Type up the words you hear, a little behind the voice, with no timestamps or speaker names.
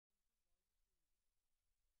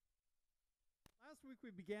week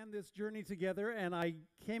we began this journey together, and I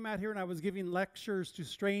came out here and I was giving lectures to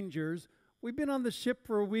strangers. We've been on the ship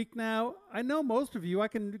for a week now. I know most of you. I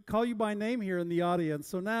can call you by name here in the audience.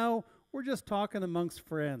 So now we're just talking amongst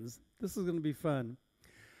friends. This is going to be fun.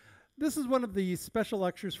 This is one of the special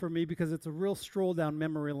lectures for me because it's a real stroll down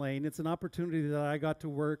memory lane. It's an opportunity that I got to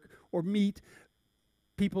work or meet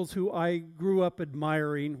people who I grew up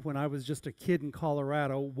admiring when I was just a kid in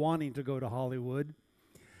Colorado wanting to go to Hollywood.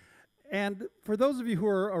 And for those of you who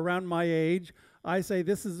are around my age, I say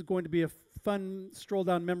this is going to be a fun stroll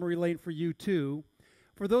down memory lane for you too.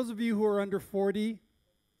 For those of you who are under 40,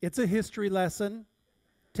 it's a history lesson.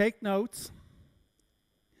 Take notes.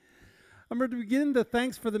 I'm going to begin the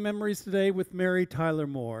thanks for the memories today with Mary Tyler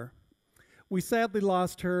Moore. We sadly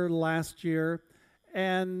lost her last year,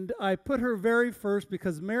 and I put her very first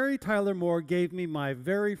because Mary Tyler Moore gave me my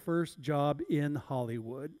very first job in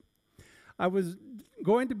Hollywood. I was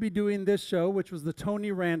going to be doing this show, which was the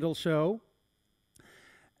Tony Randall Show,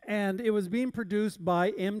 and it was being produced by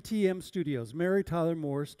MTM Studios, Mary Tyler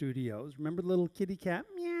Moore Studios. Remember the little kitty cat?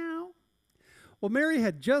 Meow. Well, Mary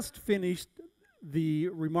had just finished the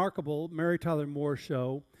remarkable Mary Tyler Moore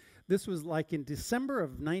Show. This was like in December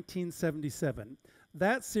of 1977.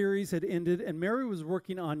 That series had ended, and Mary was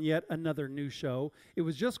working on yet another new show. It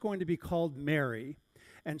was just going to be called Mary,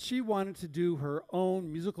 and she wanted to do her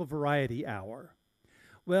own musical variety hour.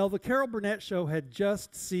 Well, the Carol Burnett Show had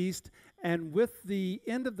just ceased, and with the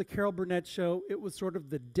end of the Carol Burnett Show, it was sort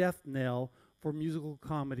of the death knell for musical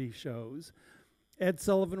comedy shows. Ed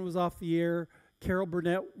Sullivan was off the air. Carol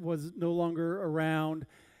Burnett was no longer around.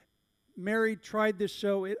 Mary tried this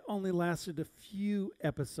show. It only lasted a few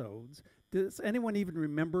episodes. Does anyone even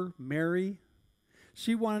remember Mary?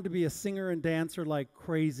 She wanted to be a singer and dancer like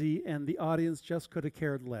crazy, and the audience just could have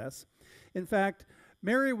cared less. In fact,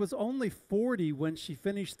 Mary was only 40 when she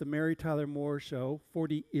finished the Mary Tyler Moore Show,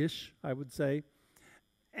 40-ish, I would say.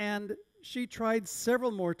 And she tried several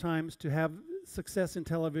more times to have success in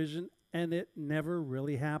television, and it never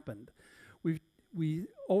really happened. We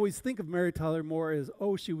always think of Mary Tyler Moore as,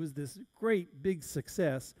 oh, she was this great big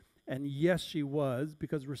success. And yes, she was,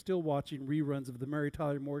 because we're still watching reruns of the Mary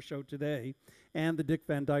Tyler Moore Show today and the Dick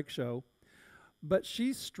Van Dyke Show. But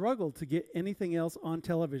she struggled to get anything else on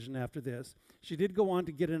television after this. She did go on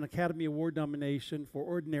to get an Academy Award nomination for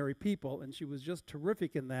Ordinary People, and she was just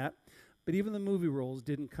terrific in that. But even the movie roles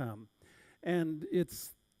didn't come. And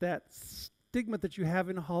it's that stigma that you have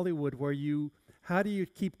in Hollywood where how do you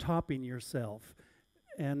keep topping yourself?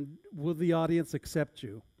 And will the audience accept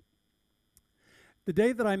you? The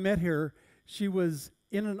day that I met her, she was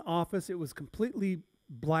in an office. It was completely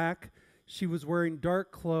black. She was wearing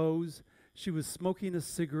dark clothes. She was smoking a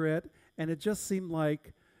cigarette. And it just seemed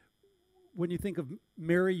like when you think of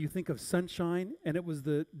Mary, you think of sunshine. And it was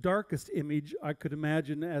the darkest image I could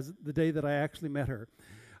imagine as the day that I actually met her.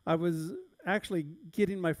 I was actually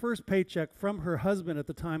getting my first paycheck from her husband at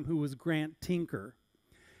the time, who was Grant Tinker.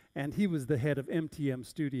 And he was the head of MTM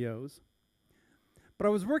Studios. But I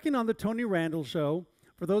was working on the Tony Randall Show.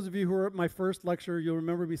 For those of you who were at my first lecture, you'll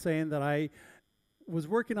remember me saying that I was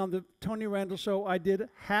working on the Tony Randall Show. I did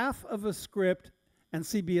half of a script, and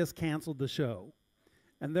CBS canceled the show.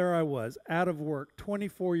 And there I was, out of work,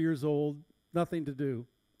 24 years old, nothing to do.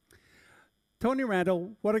 Tony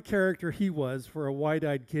Randall, what a character he was for a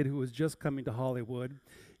wide-eyed kid who was just coming to Hollywood.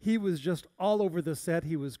 He was just all over the set.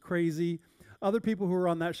 He was crazy. Other people who were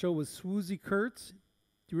on that show was Swoosie Kurtz.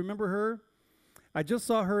 Do you remember her? I just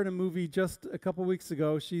saw her in a movie just a couple weeks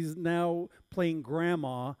ago. She's now playing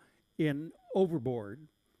Grandma in Overboard,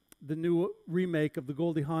 the new remake of the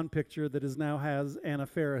Goldie Hawn picture that now has Anna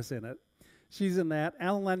Faris in it. She's in that.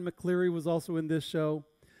 Alan McCleary was also in this show.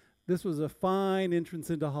 This was a fine entrance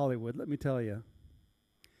into Hollywood, let me tell you.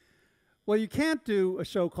 Well, you can't do a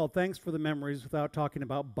show called Thanks for the Memories without talking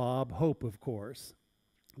about Bob Hope, of course.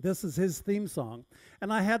 This is his theme song.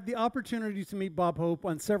 And I had the opportunity to meet Bob Hope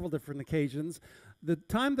on several different occasions. The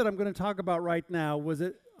time that I'm going to talk about right now was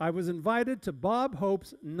I was invited to Bob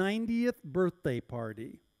Hope's 90th birthday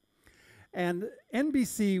party. And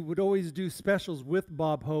NBC would always do specials with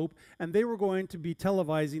Bob Hope, and they were going to be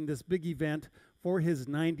televising this big event for his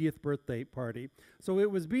 90th birthday party. So it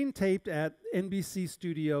was being taped at NBC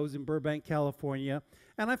Studios in Burbank, California,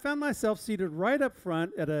 and I found myself seated right up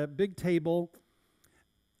front at a big table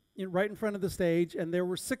right in front of the stage, and there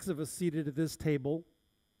were 6 of us seated at this table.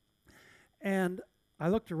 And I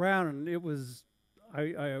looked around, and I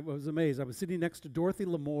was amazed. I was sitting next to Dorothy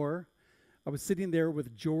Lamour. I was sitting there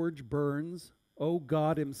with George Burns, oh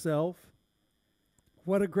God himself.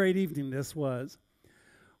 What a great evening this was.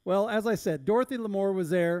 Well, as I said, Dorothy Lamour was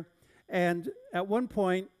there, and at one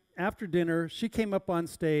point, after dinner, she came up on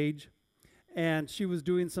stage, and she was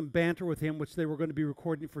doing some banter with him, which they were going to be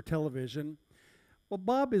recording for television. Well,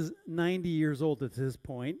 Bob is 90 years old at this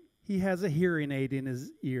point. He has a hearing aid in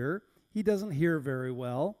his ear. He doesn't hear very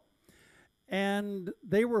well. And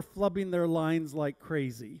they were flubbing their lines like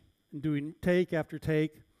crazy and doing take after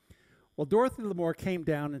take. Well, Dorothy Lamour came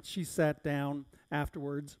down, and she sat down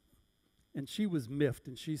afterwards, and she was miffed,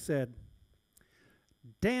 and she said,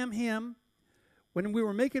 "Damn him. When we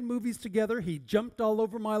were making movies together, he jumped all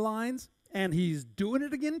over my lines, and he's doing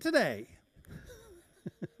it again today."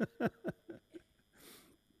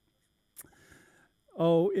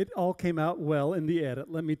 Oh, it all came out well in the edit,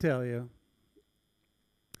 let me tell you.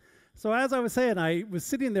 So as I was saying, I was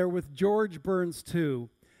sitting there with George Burns too,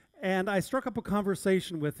 and I struck up a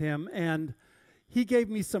conversation with him, and he gave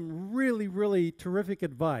me some really, really terrific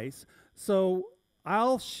advice. So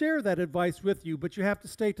I'll share that advice with you, but you have to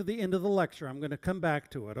stay to the end of the lecture. I'm going to come back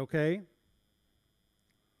to it, okay?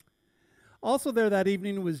 Also there that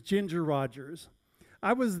evening was Ginger Rogers.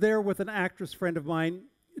 I was there with an actress friend of mine,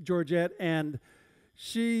 Georgette, and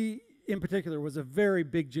she, in particular, was a very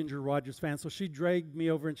big Ginger Rogers fan, so she dragged me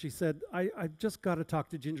over and she said, I've just got to talk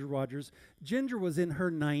to Ginger Rogers. Ginger was in her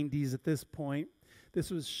 90s at this point. This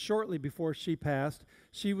was shortly before she passed.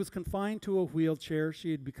 She was confined to a wheelchair.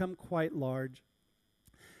 She had become quite large.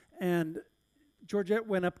 And Georgette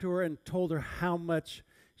went up to her and told her how much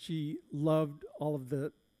she loved all of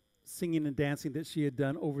the singing and dancing that she had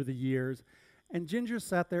done over the years. And Ginger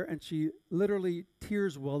sat there and she literally,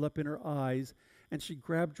 tears welled up in her eyes. And she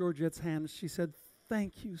grabbed Georgette's hand and she said,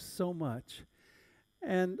 "Thank you so much."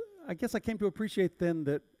 And I guess I came to appreciate then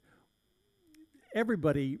that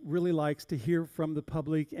everybody really likes to hear from the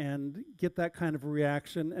public and get that kind of a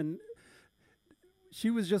reaction. And she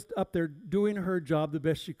was just up there doing her job the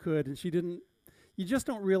best she could. And you just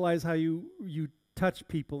don't realize how you touch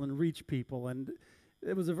people and reach people. And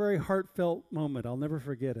it was a very heartfelt moment. I'll never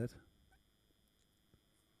forget it.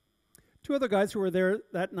 Two other guys who were there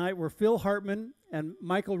that night were Phil Hartman and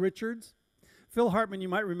Michael Richards. Phil Hartman, you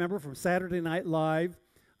might remember from Saturday Night Live.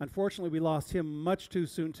 Unfortunately, we lost him much too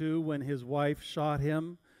soon, too, when his wife shot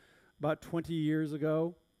him about 20 years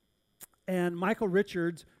ago. And Michael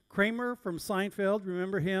Richards, Kramer from Seinfeld,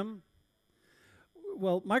 remember him?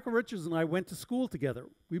 Well, Michael Richards and I went to school together.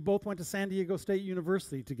 We both went to San Diego State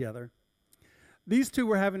University together. These two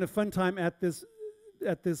were having a fun time at this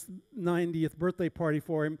 90th birthday party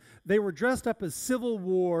for him. They were dressed up as Civil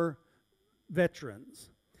War veterans.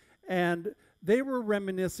 And they were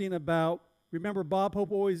reminiscing about, remember Bob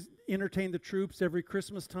Hope always entertained the troops every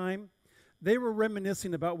Christmas time? They were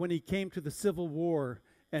reminiscing about when he came to the Civil War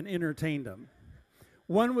and entertained them.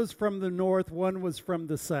 One was from the North, one was from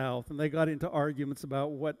the South, and they got into arguments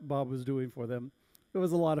about what Bob was doing for them. It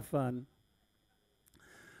was a lot of fun.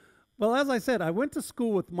 Well, as I said, I went to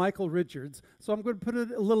school with Michael Richards, so I'm going to put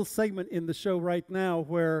a little segment in the show right now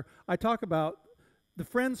where I talk about the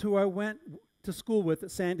friends who I went to school with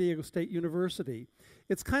at San Diego State University.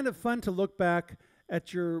 It's kind of fun to look back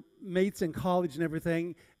at your mates in college and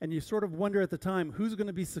everything, and you sort of wonder at the time who's going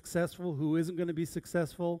to be successful, who isn't going to be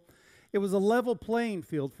successful. It was a level playing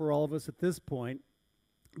field for all of us at this point.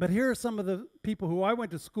 But here are some of the people who I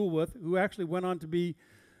went to school with who actually went on to be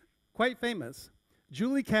quite famous.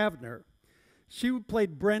 Julie Kavner. She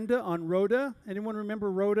played Brenda on Rhoda. Anyone remember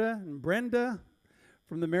Rhoda and Brenda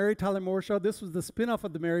from the Mary Tyler Moore Show? This was the spin-off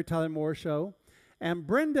of the Mary Tyler Moore Show. And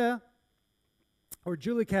Brenda, or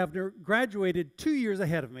Julie Kavner, graduated 2 years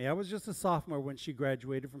ahead of me. I was just a sophomore when she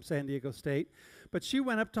graduated from San Diego State. But she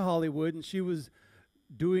went up to Hollywood and she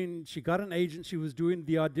got an agent, she was doing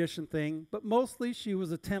the audition thing, but mostly she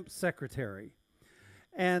was a temp secretary.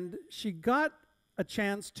 And she got a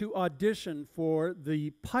chance to audition for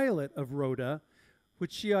the pilot of Rhoda,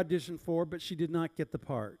 which she auditioned for, but she did not get the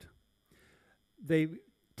part. They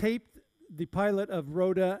taped the pilot of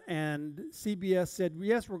Rhoda, and CBS said,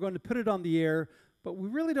 yes, we're going to put it on the air, but we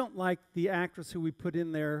really don't like the actress who we put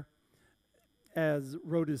in there as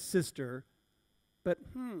Rhoda's sister. But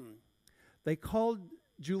they called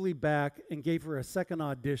Julie back and gave her a second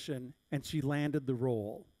audition, and she landed the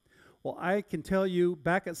role. Well, I can tell you,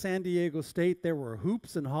 back at San Diego State, there were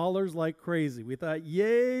hoops and hollers like crazy. We thought,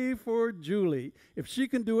 yay for Julie. If she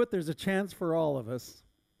can do it, there's a chance for all of us.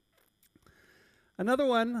 Another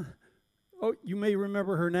one, oh, you may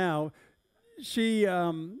remember her now. She's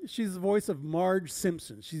the voice of Marge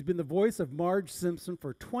Simpson. She's been the voice of Marge Simpson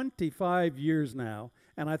for 25 years now,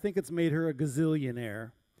 and I think it's made her a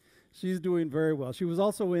gazillionaire. She's doing very well. She was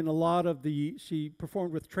also in a lot of she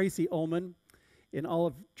performed with Tracy Ullman in all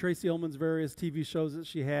of Tracy Ullman's various TV shows that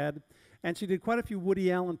she had, and she did quite a few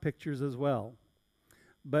Woody Allen pictures as well.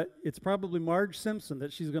 but it's probably Marge Simpson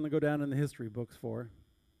that she's going to go down in the history books for.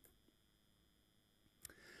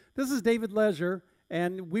 This is David Leisure,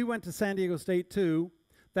 and we went to San Diego State too.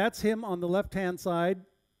 That's him on the left-hand side,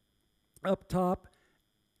 up top.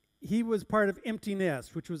 He was part of Empty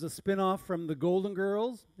Nest, which was a spin-off from the Golden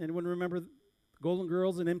Girls. Anyone remember Golden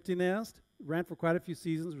Girls and Empty Nest? Ran for quite a few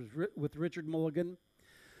seasons with Richard Mulligan.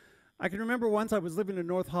 I can remember once I was living in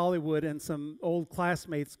North Hollywood and some old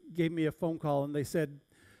classmates gave me a phone call and they said,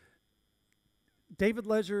 David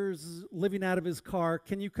Leisure's living out of his car.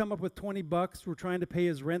 Can you come up with $20? We're trying to pay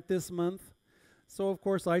his rent this month. So, of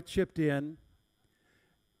course, I chipped in.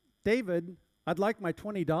 David, I'd like my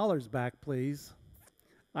 $20 back, please.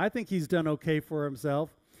 I think he's done okay for himself.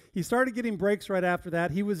 He started getting breaks right after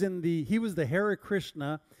that. He was the Hare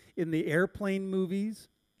Krishna in the Airplane movies.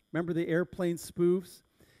 Remember the Airplane spoofs?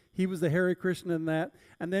 He was the Hare Krishna in that.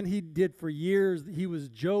 And then he did for years, he was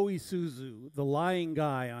Joe Isuzu, the lying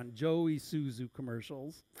guy on Joe Isuzu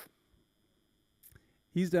commercials.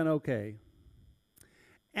 He's done okay.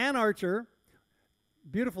 Ann Archer,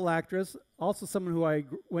 beautiful actress, also someone who I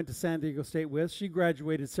went to San Diego State with. She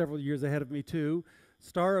graduated several years ahead of me too.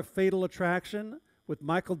 Star of Fatal Attraction with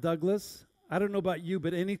Michael Douglas. I don't know about you,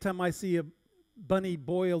 but anytime I see a bunny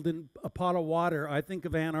boiled in a pot of water, I think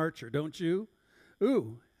of Ann Archer, don't you?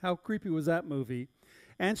 Ooh, how creepy was that movie?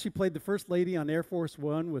 And she played the First Lady on Air Force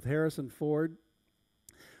One with Harrison Ford.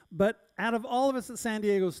 But out of all of us at San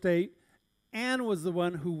Diego State, Ann was the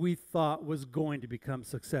one who we thought was going to become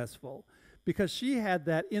successful because she had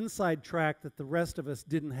that inside track that the rest of us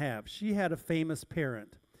didn't have. She had a famous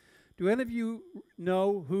parent. Do any of you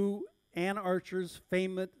know who Ann Archer's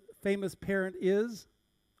famous parent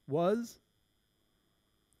was?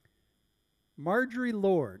 Marjorie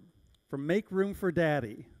Lord from Make Room for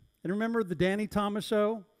Daddy. And remember the Danny Thomas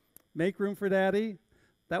show, Make Room for Daddy?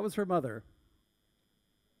 That was her mother.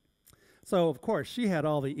 So, of course, she had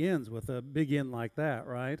all the ins with a big in like that,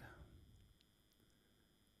 right?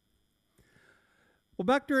 Well,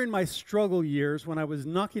 back during my struggle years when I was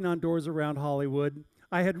knocking on doors around Hollywood,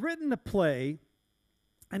 I had written a play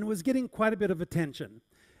and was getting quite a bit of attention.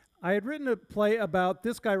 I had written a play about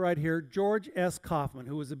this guy right here, George S. Kaufman,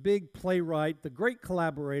 who was a big playwright, the great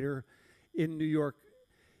collaborator in New York.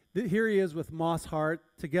 Here he is with Moss Hart.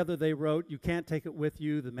 Together they wrote You Can't Take It With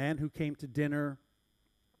You, The Man Who Came to Dinner.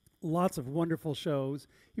 Lots of wonderful shows.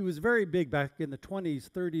 He was very big back in the 20s,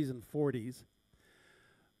 30s, and 40s.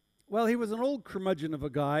 Well, he was an old curmudgeon of a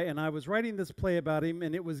guy, and I was writing this play about him,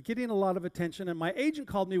 and it was getting a lot of attention. And my agent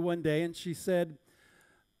called me one day, and she said,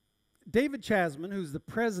 David Chasman, who's the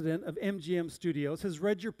president of MGM Studios, has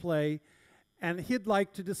read your play, and he'd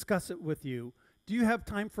like to discuss it with you. Do you have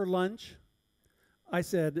time for lunch? I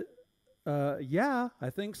said, yeah, I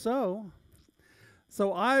think so.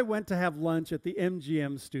 So I went to have lunch at the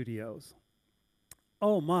MGM Studios.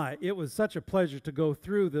 Oh my, it was such a pleasure to go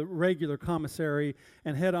through the regular commissary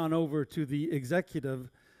and head on over to the executive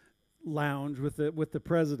lounge with the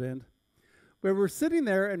president. We were sitting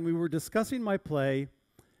there and we were discussing my play,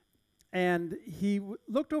 and he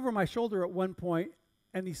looked over my shoulder at one point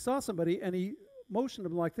and he saw somebody and he motioned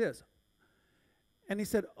him like this. And he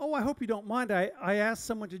said, oh, I hope you don't mind. I asked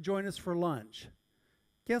someone to join us for lunch.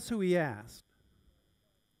 Guess who he asked?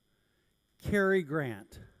 Cary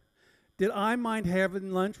Grant. Did I mind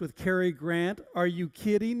having lunch with Cary Grant? Are you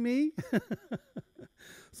kidding me?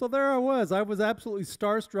 So there I was. I was absolutely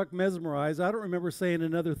starstruck, mesmerized. I don't remember saying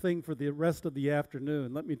another thing for the rest of the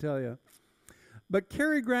afternoon, let me tell you. But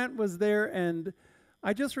Cary Grant was there, and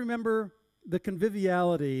I just remember the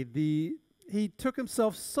conviviality. He took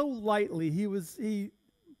himself so lightly. He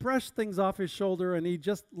brushed things off his shoulder, and he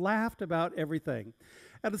just laughed about everything.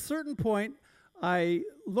 At a certain point, I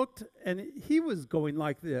looked, and he was going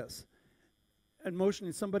like this and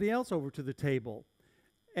motioning somebody else over to the table.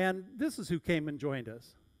 And this is who came and joined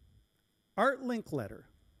us. Art Linkletter.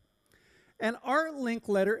 And Art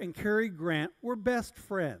Linkletter and Cary Grant were best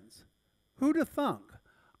friends. Who'd have thunk?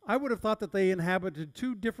 I would have thought that they inhabited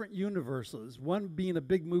two different universes, one being a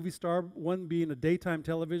big movie star, one being a daytime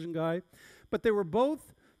television guy. But they were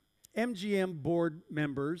both MGM board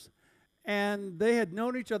members, and they had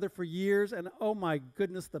known each other for years, and oh my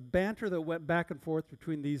goodness, the banter that went back and forth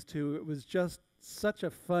between these two, it was just such a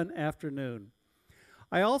fun afternoon.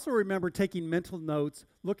 I also remember taking mental notes,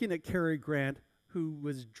 looking at Cary Grant, who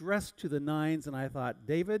was dressed to the nines, and I thought,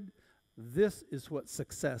 David, this is what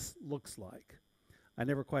success looks like. I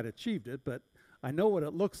never quite achieved it, but I know what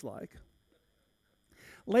it looks like.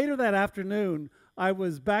 Later that afternoon, I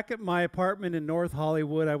was back at my apartment in North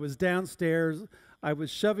Hollywood. I was downstairs. I was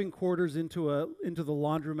shoving quarters into the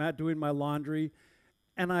laundromat, doing my laundry,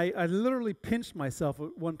 And I literally pinched myself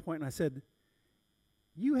at one point and I said,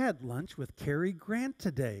 "You had lunch with Cary Grant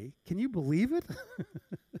today. Can you believe it?"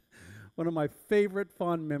 One of my favorite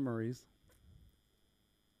fond memories.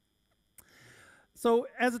 So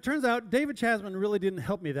as it turns out, David Chasman really didn't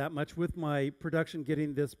help me that much with my production,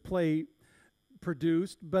 getting this play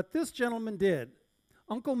produced, but this gentleman did.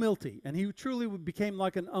 Uncle Milty, and he truly became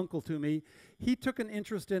like an uncle to me. He took an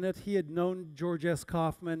interest in it. He had known George S.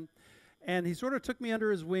 Kaufman, and he sort of took me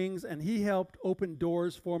under his wings, and he helped open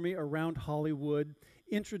doors for me around Hollywood,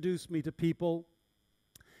 introduced me to people.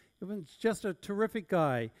 He was just a terrific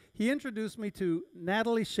guy. He introduced me to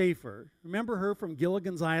Natalie Schaefer. Remember her from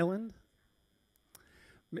Gilligan's Island?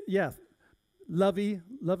 Yes, lovey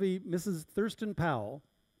Mrs. Thurston Powell.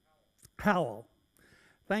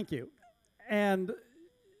 Thank you. And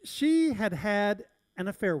she had had an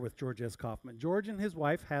affair with George S. Kaufman. George and his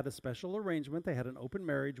wife had a special arrangement. They had an open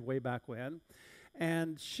marriage way back when.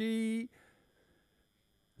 And she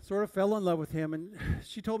sort of fell in love with him. And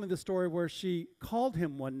she told me the story where she called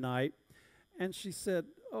him one night and she said,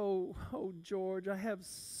 oh, George, I have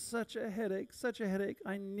such a headache, such a headache.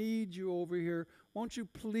 I need you over here. Won't you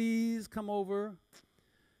please come over?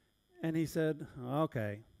 And he said,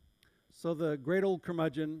 okay. So the great old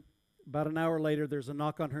curmudgeon, about an hour later, there's a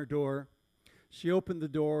knock on her door. She opened the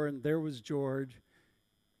door, and there was George.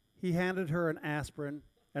 He handed her an aspirin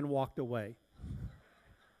and walked away.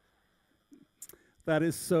 That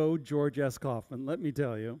is so George S. Kaufman, let me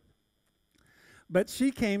tell you. But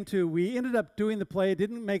we ended up doing the play. It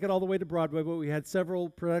didn't make it all the way to Broadway, but we had several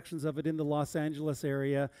productions of it in the Los Angeles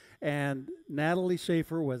area, and Natalie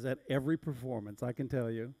Schaefer was at every performance, I can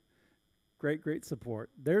tell you. Great support.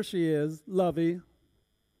 There she is, Lovey.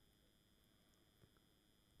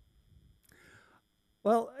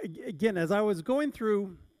 Well, again, as I was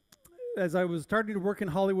starting to work in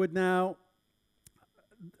Hollywood now,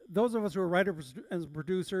 those of us who are writers and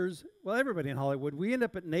producers, well, everybody in Hollywood, we end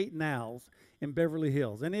up at Nate and Al's in Beverly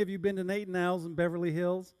Hills. Any of you been to Nate and Al's in Beverly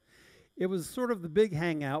Hills? It was sort of the big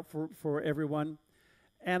hangout for everyone.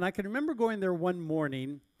 And I can remember going there one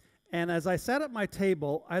morning, and as I sat at my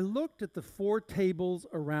table, I looked at the 4 tables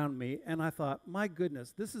around me, and I thought, my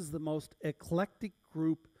goodness, this is the most eclectic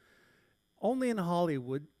group. Only in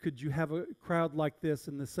Hollywood could you have a crowd like this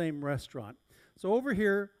in the same restaurant. So over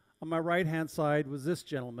here on my right-hand side was this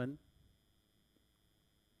gentleman,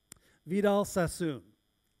 Vidal Sassoon.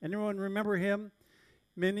 Anyone remember him?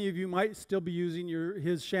 Many of you might still be using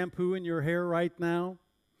his shampoo in your hair right now.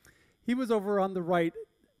 He was over on the right.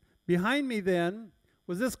 Behind me then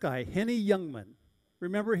was this guy, Henny Youngman.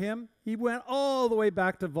 Remember him? He went all the way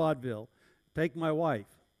back to vaudeville. Take my wife,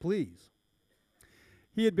 please.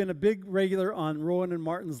 He had been a big regular on Rowan and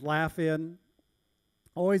Martin's Laugh-In.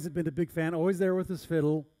 Always had been a big fan, always there with his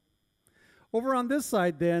fiddle. Over on this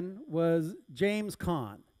side then was James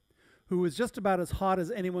Caan, who was just about as hot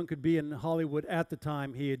as anyone could be in Hollywood at the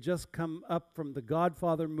time. He had just come up from the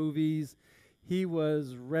Godfather movies. He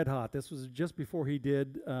was red hot. This was just before he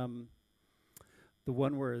did the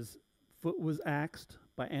one where his foot was axed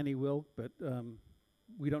by Annie Wilk, but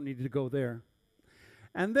we don't need to go there.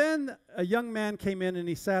 And then a young man came in and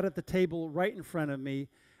he sat at the table right in front of me,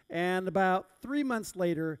 and about 3 months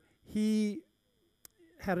later, he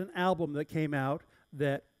had an album that came out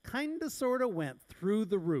that kind of sort of went through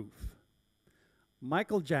the roof.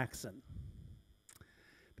 Michael Jackson.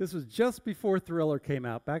 This was just before Thriller came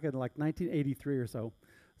out, back in like 1983 or so.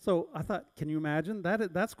 So I thought, can you imagine?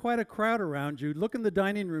 That's quite a crowd around you. Look in the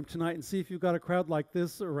dining room tonight and see if you've got a crowd like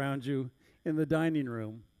this around you in the dining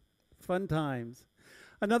room. Fun times.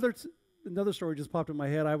 Another story just popped in my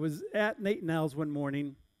head. I was at Nate and Al's one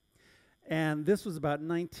morning, and this was about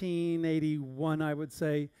 1981, I would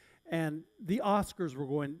say, and the Oscar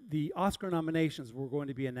nominations were going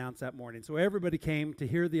to be announced that morning. So everybody came to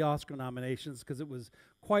hear the Oscar nominations because it was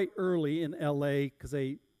quite early in LA because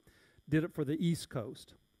they did it for the East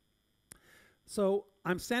Coast. So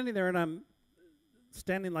I'm standing there, and I'm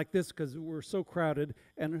standing like this because we're so crowded,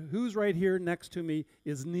 and who's right here next to me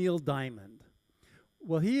is Neil Diamond.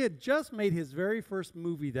 Well, he had just made his very first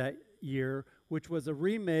movie that year, which was a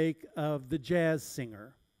remake of The Jazz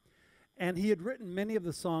Singer. And he had written many of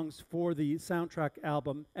the songs for the soundtrack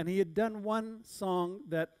album, and he had done one song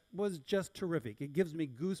that was just terrific. It gives me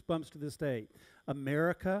goosebumps to this day.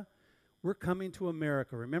 America, We're Coming to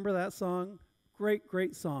America. Remember that song?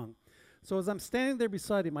 Great song. So as I'm standing there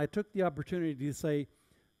beside him, I took the opportunity to say,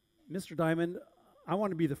 Mr. Diamond, I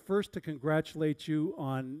want to be the first to congratulate you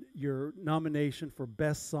on your nomination for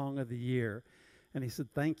Best Song of the Year. And he said,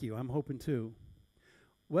 thank you, I'm hoping to.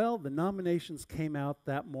 Well, the nominations came out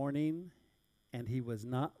that morning, and he was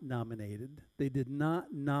not nominated. They did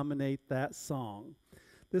not nominate that song.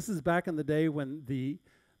 This is back in the day when the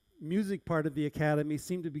music part of the Academy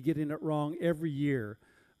seemed to be getting it wrong every year.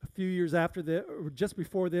 A few years after the, or just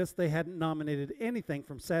before this, they hadn't nominated anything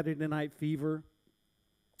from Saturday Night Fever,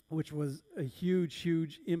 which was a huge,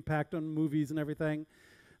 huge impact on movies and everything.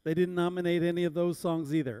 They didn't nominate any of those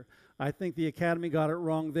songs either. I think the Academy got it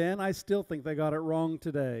wrong then. I still think they got it wrong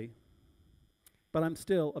today. But I'm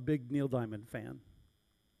still a big Neil Diamond fan.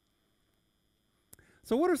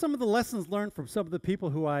 So what are some of the lessons learned from some of the people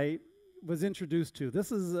who I was introduced to?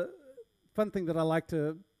 This is a fun thing that I like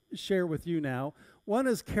to share with you now. One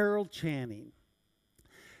is Carol Channing.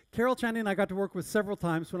 Carol Channing I got to work with several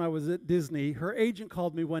times when I was at Disney. Her agent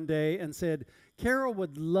called me one day and said, Carol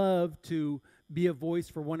would love to be a voice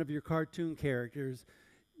for one of your cartoon characters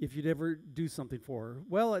if you'd ever do something for her.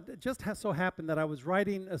 Well, it just so happened that I was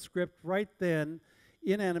writing a script right then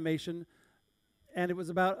in animation, and it was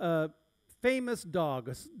about a famous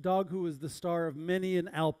dog, dog who was the star of many an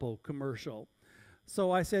Alpo commercial.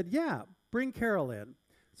 So I said, yeah, bring Carol in.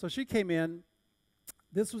 So she came in.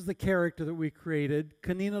 This was the character that we created,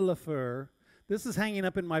 Canina Lafleur. This is hanging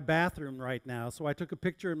up in my bathroom right now, so I took a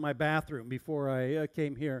picture in my bathroom before I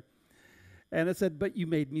came here. And it said, but you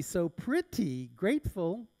made me so pretty.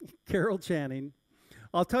 Grateful, Carol Channing.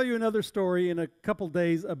 I'll tell you another story in a couple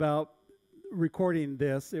days about recording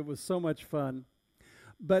this. It was so much fun.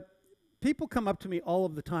 But people come up to me all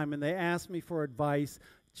of the time and they ask me for advice.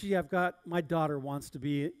 Gee, my daughter wants to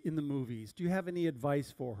be in the movies. Do you have any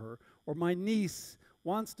advice for her? Or my niece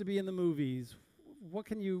wants to be in the movies. What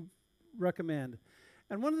can you recommend?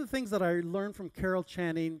 And one of the things that I learned from Carol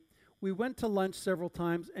Channing, we went to lunch several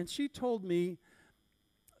times, and she told me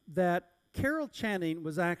that Carol Channing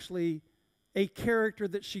was actually a character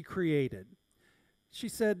that she created. She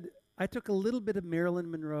said, I took a little bit of Marilyn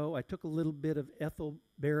Monroe, I took a little bit of Ethel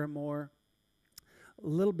Barrymore, a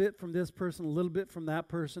little bit from this person, a little bit from that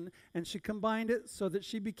person, and she combined it so that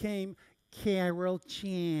she became Carol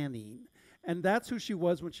Channing. And that's who she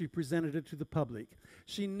was when she presented it to the public.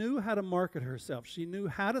 She knew how to market herself. She knew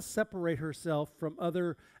how to separate herself from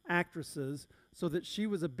other actresses so that she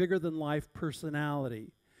was a bigger-than-life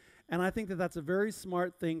personality. And I think that that's a very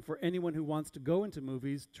smart thing for anyone who wants to go into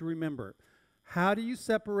movies to remember. How do you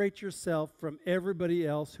separate yourself from everybody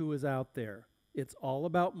else who is out there? It's all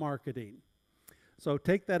about marketing. So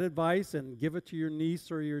take that advice and give it to your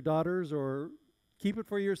niece or your daughters, or keep it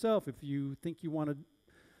for yourself if you think you want to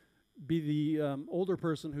be the older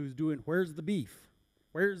person who's doing, where's the beef?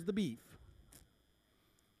 Where's the beef?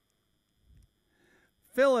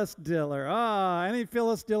 Phyllis Diller. Any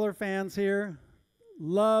Phyllis Diller fans here?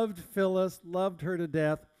 Loved Phyllis, loved her to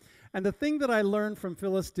death. And the thing that I learned from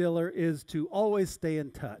Phyllis Diller is to always stay in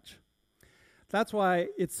touch. That's why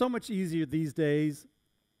it's so much easier these days.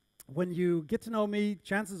 When you get to know me,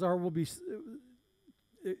 chances are we'll be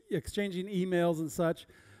exchanging emails and such.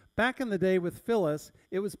 Back in the day with Phyllis,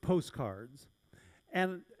 it was postcards.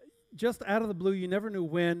 And just out of the blue, you never knew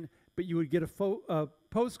when, but you would get a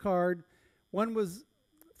postcard. One was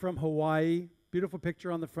from Hawaii, beautiful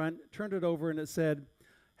picture on the front, turned it over and it said,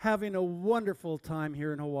 having a wonderful time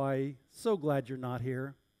here in Hawaii. So glad you're not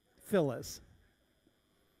here. Phyllis.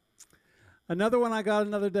 Another one I got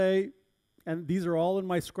another day, and these are all in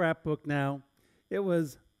my scrapbook now. It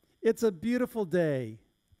was, it's a beautiful day.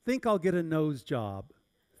 Think I'll get a nose job.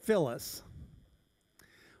 Phyllis.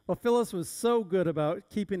 Well, Phyllis was so good about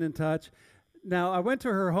keeping in touch. Now, I went to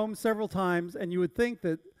her home several times, and you would think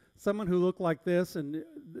that someone who looked like this and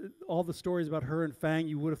all the stories about her and Fang,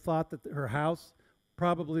 you would have thought that her house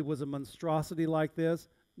probably was a monstrosity like this.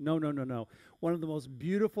 No, no, no, no. One of the most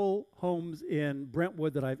beautiful homes in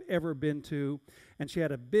Brentwood that I've ever been to, and she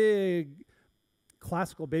had a big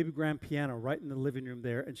classical baby grand piano right in the living room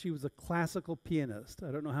there, and she was a classical pianist.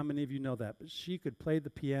 I don't know how many of you know that, but she could play the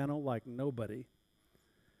piano like nobody.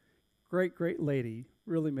 Great, great lady.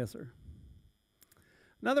 Really miss her.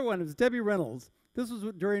 Another one is Debbie Reynolds. This was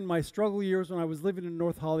during my struggle years when I was living in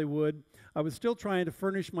North Hollywood. I was still trying to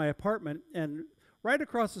furnish my apartment, and right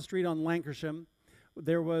across the street on Lankershim,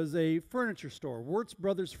 there was a furniture store, Wirtz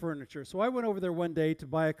Brothers Furniture. So I went over there one day to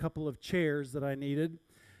buy a couple of chairs that I needed,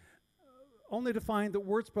 only to find that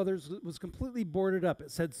Wirtz Brothers was completely boarded up.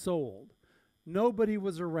 It said sold. Nobody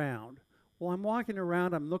was around. Well, I'm walking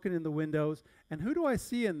around, I'm looking in the windows, and who do I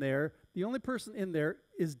see in there? The only person in there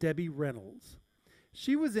is Debbie Reynolds.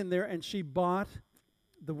 She was in there, and she bought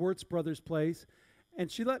the Wirtz Brothers place, and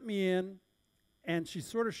she let me in, and she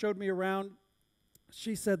sort of showed me around.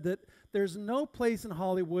 She said that there's no place in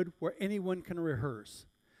Hollywood where anyone can rehearse.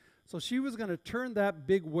 So she was going to turn that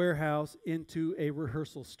big warehouse into a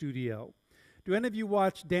rehearsal studio. Do any of you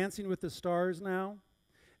watch Dancing with the Stars now?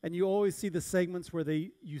 And you always see the segments where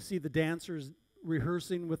you see the dancers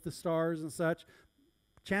rehearsing with the stars and such.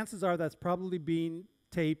 Chances are that's probably being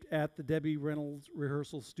taped at the Debbie Reynolds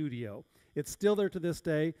rehearsal studio. It's still there to this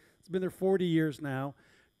day. It's been there 40 years now.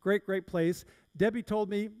 Great, great place. Debbie told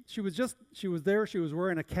me she was there, she was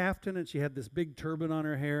wearing a caftan and she had this big turban on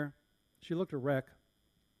her hair. She looked a wreck.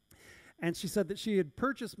 And she said that she had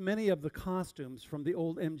purchased many of the costumes from the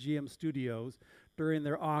old MGM studios during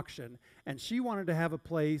their auction, and she wanted to have a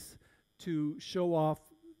place to show off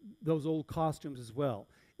those old costumes as well.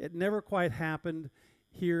 It never quite happened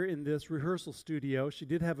here in this rehearsal studio. She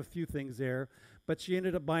did have a few things there, but she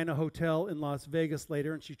ended up buying a hotel in Las Vegas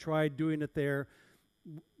later, and she tried doing it there.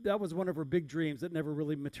 That was one of her big dreams that never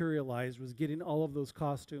really materialized, was getting all of those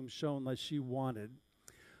costumes shown like she wanted.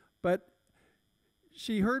 But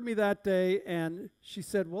she heard me that day, and she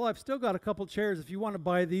said, well, I've still got a couple chairs if you want to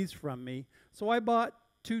buy these from me. So I bought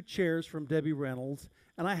 2 chairs from Debbie Reynolds,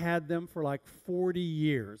 and I had them for like 40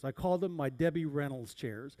 years. I called them my Debbie Reynolds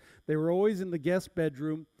chairs. They were always in the guest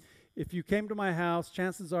bedroom. If you came to my house,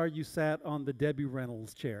 chances are you sat on the Debbie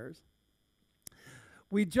Reynolds chairs.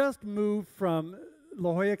 We just moved from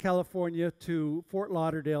La Jolla, California to Fort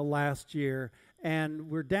Lauderdale last year, and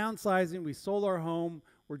we're downsizing. We sold our home.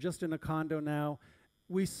 We're just in a condo now.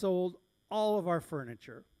 We sold all of our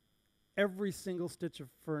furniture, every single stitch of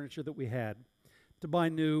furniture that we had, to buy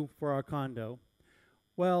new for our condo.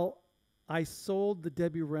 Well, I sold the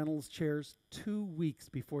Debbie Reynolds chairs 2 weeks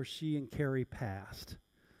before she and Carrie passed.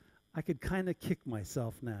 I could kind of kick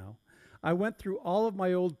myself now. I went through all of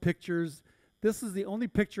my old pictures. This is the only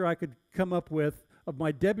picture I could come up with of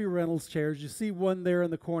my Debbie Reynolds chairs. You see one there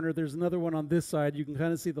in the corner. There's another one on this side. You can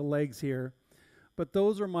kind of see the legs here. But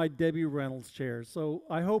those are my Debbie Reynolds chairs. So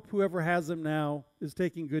I hope whoever has them now is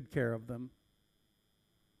taking good care of them.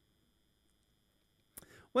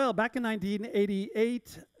 Well, back in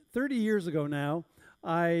 1988, 30 years ago now,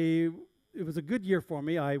 it was a good year for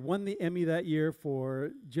me. I won the Emmy that year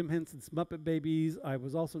for Jim Henson's Muppet Babies. I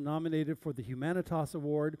was also nominated for the Humanitas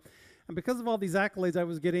Award. And because of all these accolades I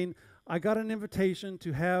was getting, I got an invitation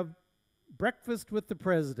to have breakfast with the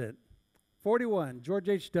president, 41, George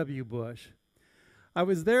H.W. Bush. I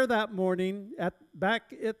was there that morning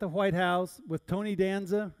back at the White House with Tony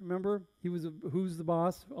Danza, remember? He was Who's the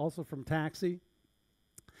Boss, also from Taxi.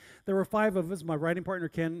 There were 5 of us, my writing partner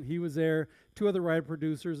Ken, he was there, 2 other writer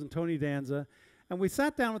producers, and Tony Danza. And we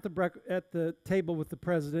sat down at the table with the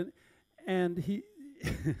president, and he,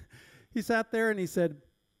 he sat there and he said,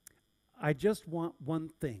 I just want one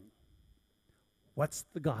thing. What's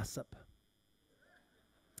the gossip?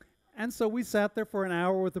 And so we sat there for an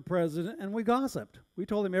hour with the president, and we gossiped. We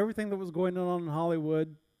told him everything that was going on in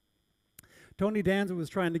Hollywood. Tony Danza was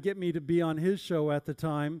trying to get me to be on his show at the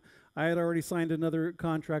time. I had already signed another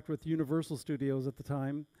contract with Universal Studios at the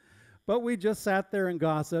time. But we just sat there and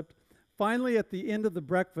gossiped. Finally, at the end of the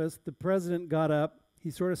breakfast, the president got up. He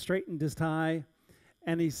sort of straightened his tie,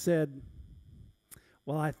 and he said,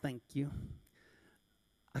 well, I thank you.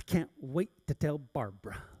 I can't wait to tell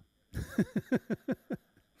Barbara.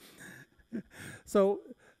 So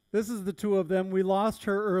this is the 2 of them. We lost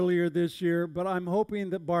her earlier this year, but I'm hoping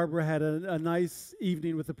that Barbara had a nice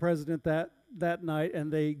evening with the president that night,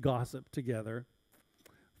 and they gossiped together.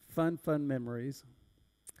 Fun, fun memories.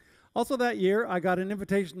 Also that year, I got an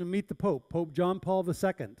invitation to meet the Pope, Pope John Paul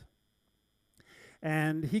II.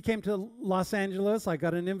 And he came to Los Angeles. I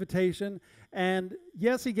got an invitation. And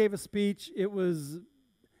yes, he gave a speech. It was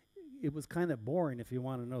kind of boring, if you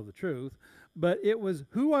want to know the truth. But it was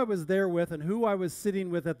who I was there with and who I was sitting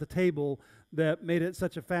with at the table that made it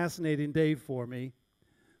such a fascinating day for me.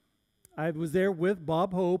 I was there with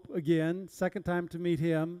Bob Hope again, second time to meet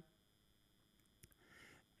him.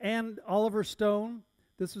 And Oliver Stone.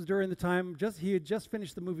 This was during the time, he had just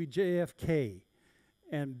finished the movie JFK.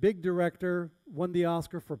 And big director, won the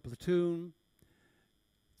Oscar for Platoon.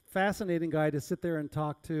 Fascinating guy to sit there and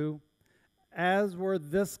talk to. As were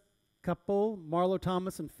this couple, Marlo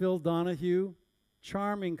Thomas and Phil Donahue,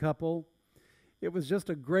 charming couple. It was just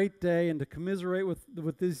a great day, and to commiserate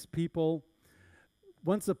with these people.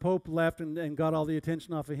 Once the Pope left and got all the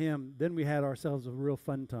attention off of him, then we had ourselves a real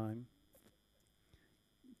fun time.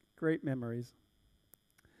 Great memories.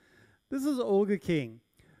 This is Olga King.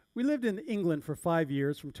 We lived in England for 5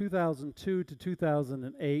 years, from 2002 to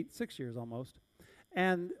 2008, 6 years almost.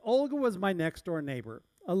 And Olga was my next door neighbor,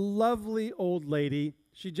 a lovely old lady.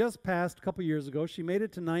 She just passed a couple years ago. She made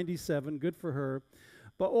it to 97, good for her.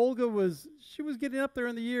 But Olga was getting up there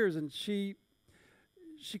in the years, and she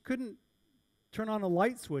couldn't turn on a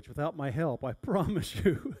light switch without my help, I promise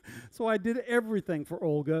you. So I did everything for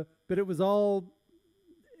Olga, but it was all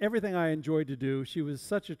everything I enjoyed to do. She was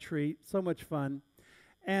such a treat, so much fun.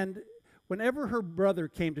 And whenever her brother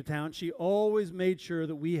came to town, she always made sure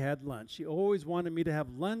that we had lunch. She always wanted me to have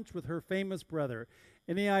lunch with her famous brother.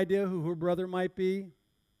 Any idea who her brother might be?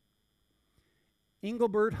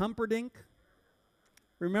 Engelbert Humperdinck?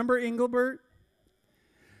 Remember Engelbert?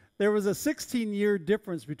 There was a 16-year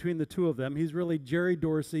difference between the two of them. He's really Jerry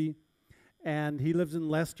Dorsey, and he lives in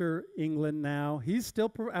Leicester, England now. He's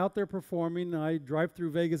still out there performing. I drive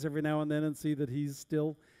through Vegas every now and then and see that he's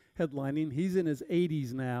still headlining. He's in his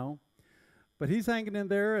 80s now, but he's hanging in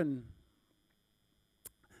there, and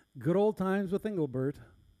good old times with Engelbert.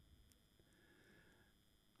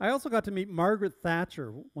 I also got to meet Margaret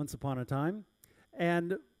Thatcher once upon a time,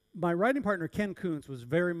 and my writing partner, Ken Kuntz, was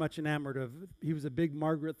very much enamored of, he was a big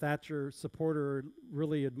Margaret Thatcher supporter,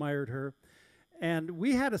 really admired her. And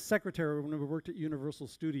we had a secretary when we worked at Universal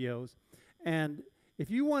Studios, and if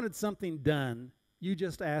you wanted something done, you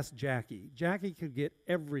just asked Jackie. Jackie could get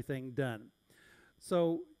everything done.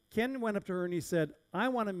 So Ken went up to her and he said, I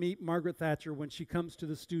want to meet Margaret Thatcher when she comes to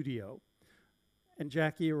the studio. And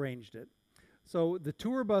Jackie arranged it. So the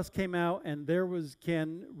tour bus came out, and there was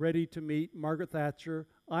Ken ready to meet Margaret Thatcher.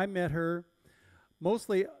 I met her.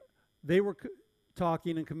 Mostly they were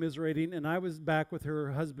talking and commiserating, and I was back with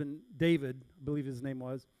her husband, David, I believe his name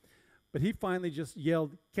was. But he finally just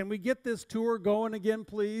yelled, can we get this tour going again,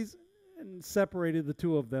 please? And separated the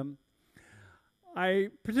two of them. I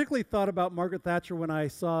particularly thought about Margaret Thatcher when I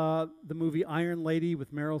saw the movie Iron Lady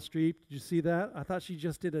with Meryl Streep. Did you see that? I thought she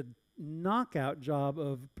just did a knockout job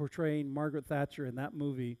of portraying Margaret Thatcher in that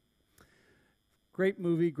movie. Great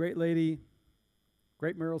movie, great lady,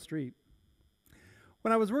 great Meryl Streep.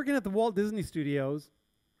 When I was working at the Walt Disney Studios,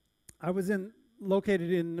 I was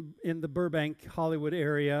located in the Burbank, Hollywood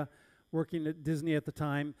area, working at Disney at the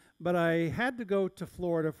time, but I had to go to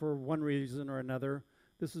Florida for one reason or another.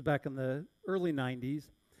 This was back in the early 90s.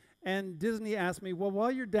 And Disney asked me, well,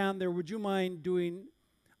 while you're down there, would you mind doing,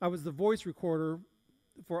 I was the voice recorder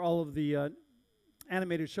for all of the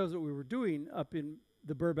animated shows that we were doing up in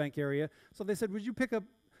the Burbank area. So they said, would you pick up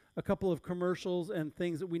a couple of commercials and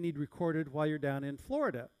things that we need recorded while you're down in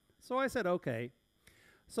Florida? So I said, okay.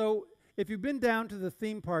 So if you've been down to the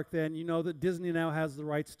theme park, then you know that Disney now has the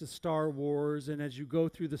rights to Star Wars, and as you go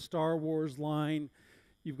through the Star Wars line,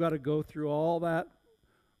 you've got to go through all that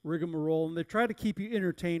rigmarole, and they try to keep you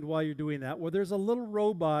entertained while you're doing that. Well, there's a little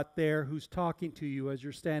robot there who's talking to you as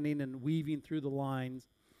you're standing and weaving through the lines.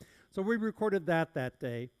 So we recorded that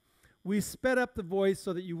day. We sped up the voice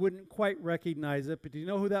so that you wouldn't quite recognize it, but do you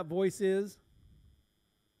know who that voice is?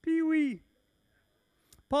 Pee-wee.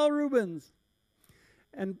 Paul Rubens.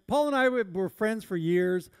 And Paul and I were friends for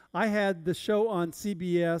years. I had the show on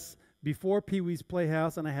CBS before Pee-wee's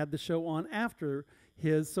Playhouse, and I had the show on after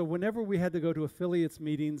his. So whenever we had to go to affiliates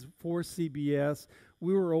meetings for CBS,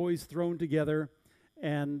 we were always thrown together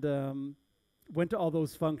and went to all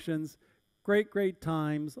those functions. Great, great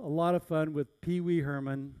times. A lot of fun with Pee-wee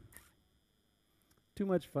Herman. Too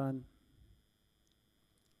much fun.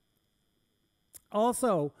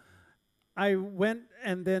 Also, I went,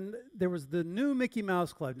 and then there was the new Mickey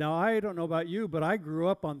Mouse Club. Now, I don't know about you, but I grew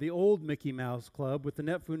up on the old Mickey Mouse Club with the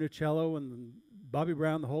Annette Funicello and Bobby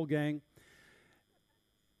Brown, the whole gang.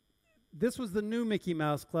 This was the new Mickey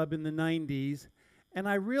Mouse Club in the 90s, and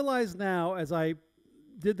I realize now, as I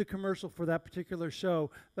did the commercial for that particular show,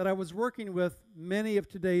 that I was working with many of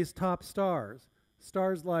today's top stars.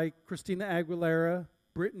 Stars like Christina Aguilera,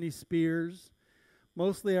 Britney Spears.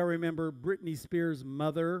 Mostly I remember Britney Spears'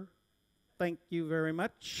 mother. Thank you very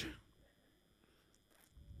much.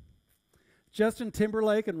 Justin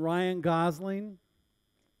Timberlake and Ryan Gosling.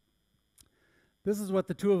 This is what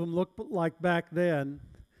the two of them looked like back then.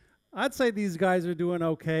 I'd say these guys are doing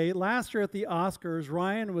okay. Last year at the Oscars,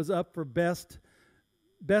 Ryan was up for Best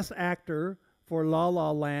Actor for La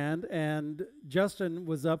La Land, and Justin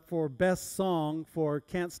was up for Best Song for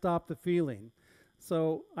Can't Stop the Feeling.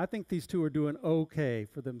 So I think these two are doing okay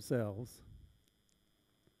for themselves.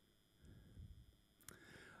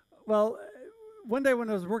 Well, one day when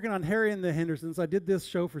I was working on Harry and the Hendersons, I did this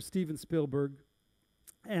show for Steven Spielberg,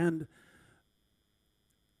 and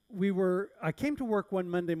I came to work one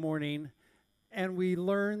Monday morning, and we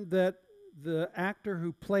learned that the actor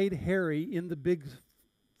who played Harry in the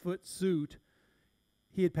Bigfoot suit,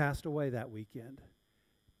 he had passed away that weekend.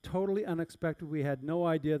 Totally unexpected. We had no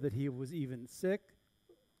idea that he was even sick.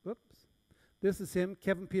 Whoops. This is him,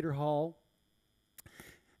 Kevin Peter Hall.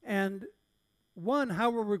 And one, how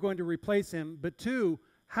were we going to replace him? But two,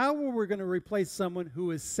 how were we going to replace someone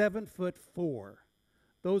who is 7'4"?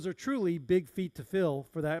 Those are truly big feet to fill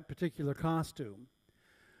for that particular costume.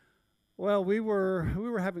 Well, we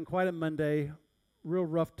were having quite a Monday, real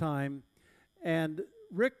rough time, and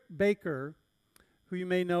Rick Baker, who you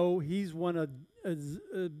may know, he's won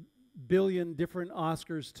a billion different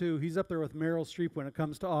Oscars too. He's up there with Meryl Streep when it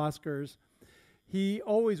comes to Oscars. He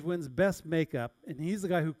always wins Best Makeup, and he's the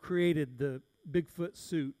guy who created the Bigfoot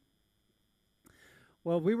suit.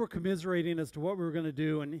 Well, we were commiserating as to what we were going to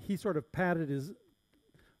do, and he sort of patted his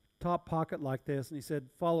top pocket like this, and he said,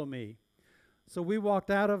 "Follow me." So we walked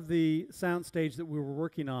out of the sound stage that we were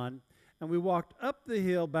working on, and we walked up the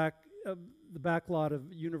hill back, the back lot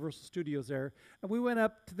of Universal Studios there, and we went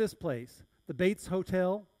up to this place, the Bates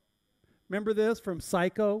Hotel. Remember this from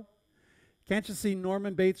Psycho? Can't you see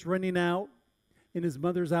Norman Bates running out in his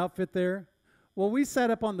mother's outfit there? Well, we sat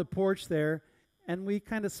up on the porch there, and we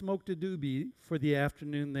kind of smoked a doobie for the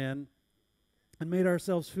afternoon then and made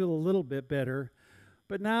ourselves feel a little bit better.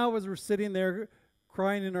 But now as we're sitting there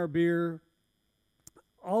crying in our beer,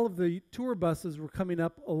 all of the tour buses were coming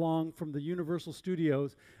up along from the Universal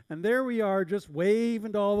Studios, and there we are just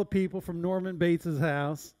waving to all the people from Norman Bates'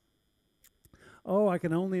 house. Oh, I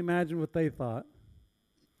can only imagine what they thought.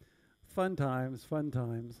 Fun times, fun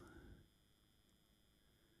times.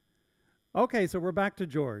 Okay, so we're back to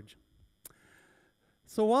George.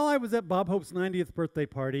 So while I was at Bob Hope's 90th birthday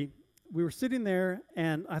party, we were sitting there,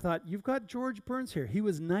 and I thought, you've got George Burns here. He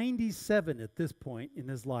was 97 at this point in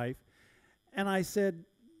his life. And I said,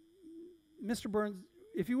 Mr. Burns,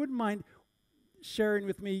 if you wouldn't mind sharing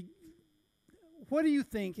with me, what do you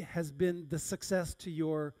think has been the success to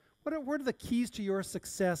your, what are the keys to your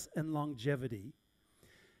success and longevity?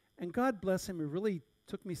 And God bless him, he really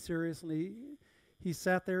took me seriously. He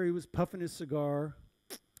sat there, he was puffing his cigar.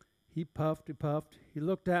 He puffed, he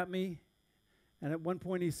looked at me, and at one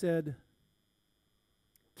point he said,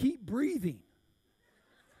 "Keep breathing."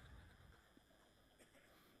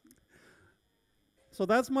 So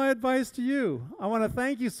that's my advice to you. I want to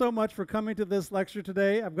thank you so much for coming to this lecture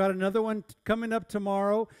today. I've got another one coming up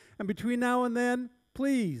tomorrow. And between now and then,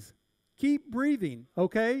 please keep breathing,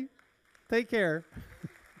 okay? Take care.